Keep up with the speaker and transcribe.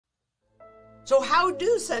So how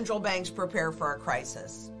do central banks prepare for a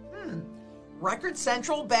crisis? Record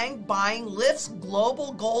central bank buying lifts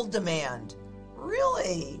global gold demand.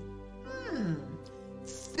 Really?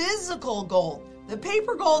 Physical gold. The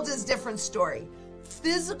paper gold is a different story.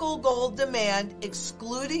 Physical gold demand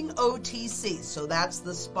excluding OTC. So that's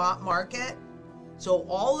the spot market. So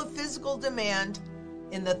all the physical demand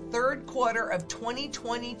in the third quarter of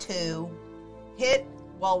 2022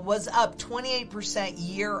 was up 28%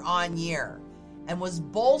 year on year and was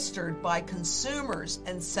bolstered by consumers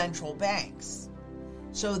and central banks.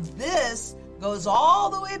 So this goes all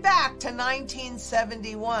the way back to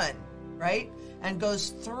 1971, right? And goes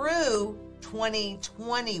through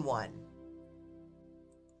 2021.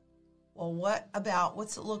 Well,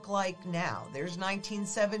 what's it look like now? There's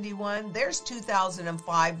 1971. There's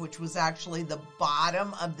 2005, which was actually the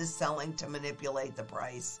bottom of the selling to manipulate the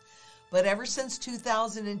price. But ever since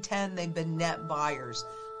 2010, they've been net buyers.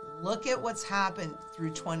 Look at what's happened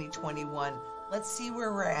through 2021. Let's see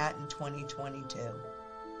where we're at in 2022.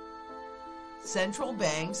 Central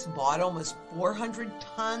banks bought almost 400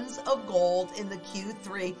 tons of gold in the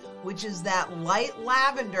Q3, which is that light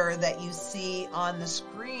lavender that you see on the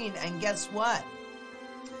screen. And guess what?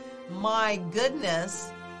 My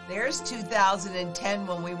goodness, there's 2010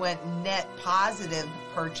 when we went net positive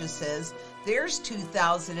purchases. There's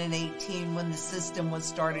 2018 when the system was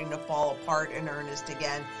starting to fall apart in earnest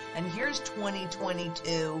again. And here's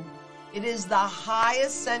 2022. It is the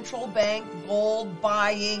highest central bank gold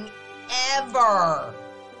buying ever.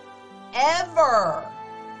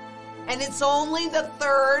 And it's only the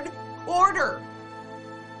third quarter.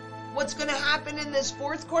 What's going to happen in this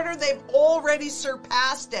fourth quarter? They've already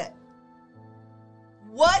surpassed it.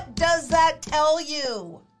 What does that tell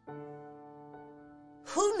you?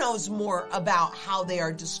 Who knows more about how they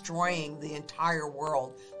are destroying the entire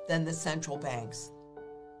world than the central banks?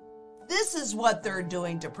 This is what they're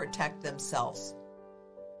doing to protect themselves.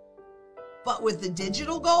 But with the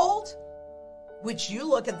digital gold, which you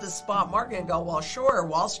look at the spot market and go, well, sure,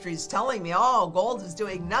 Wall Street's telling me, oh, gold is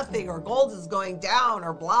doing nothing or gold is going down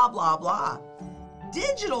or blah, blah, blah.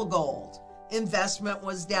 Digital gold investment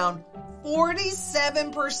was down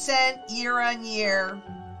 47% year on year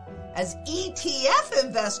as ETF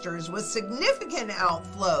investors with significant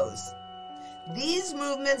outflows. These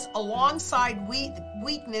movements alongside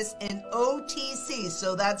weakness in OTC,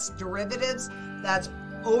 so that's derivatives, that's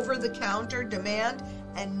over-the-counter demand,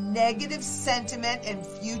 and negative sentiment in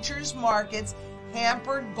futures markets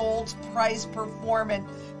hampered gold's price performance,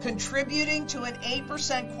 contributing to an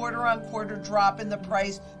 8% quarter-on-quarter drop in the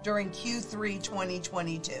price during Q3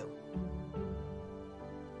 2022.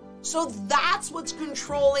 So that's what's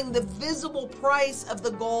controlling the visible price of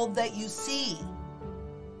the gold that you see.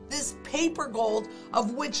 This paper gold,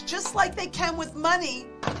 of which, just like they can with money,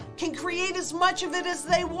 can create as much of it as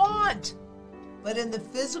they want. But in the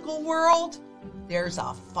physical world, there's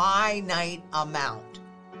a finite amount.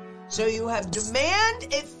 So you have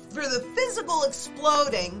demand for the physical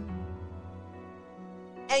exploding,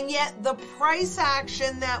 and yet the price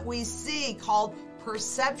action that we see called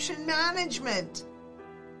perception management,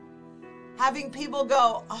 having people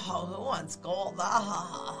go, oh, who wants gold?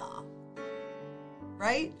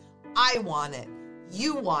 Right? I want it.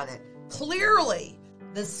 You want it. Clearly,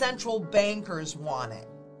 the central bankers want it.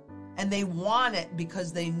 And they want it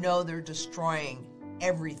because they know they're destroying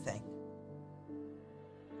everything.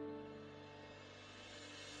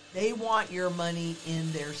 They want your money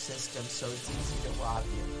in their system, so it's easy to rob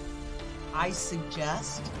you. I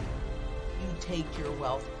suggest you take your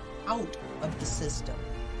wealth out of the system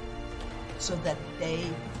so that they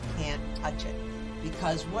can't touch it.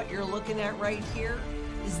 Because what you're looking at right here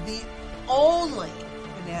is the only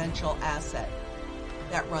financial asset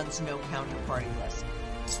that runs no counterparty risk.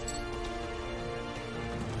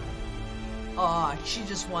 She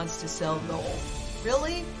just wants to sell gold.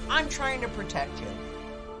 Really? I'm trying to protect you.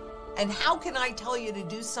 And how can I tell you to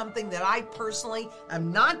do something that I personally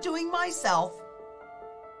am not doing myself?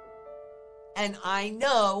 And I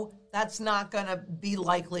know that's not going to be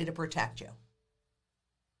likely to protect you.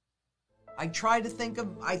 I think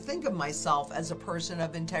of myself as a person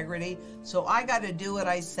of integrity, so I got to do what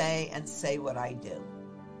I say and say what I do.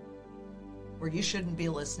 Or you shouldn't be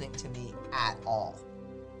listening to me at all.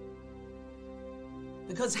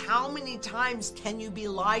 Because how many times can you be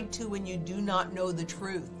lied to when you do not know the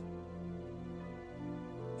truth?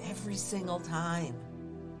 Every single time.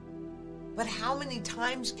 But how many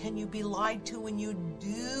times can you be lied to when you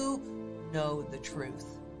do know the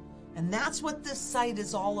truth? And that's what this site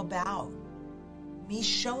is all about. Me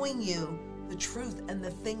showing you the truth and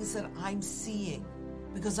the things that I'm seeing.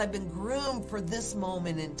 Because I've been groomed for this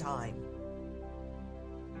moment in time.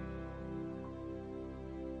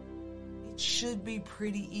 should be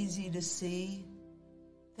pretty easy to see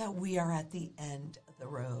that we are at the end of the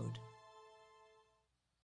road.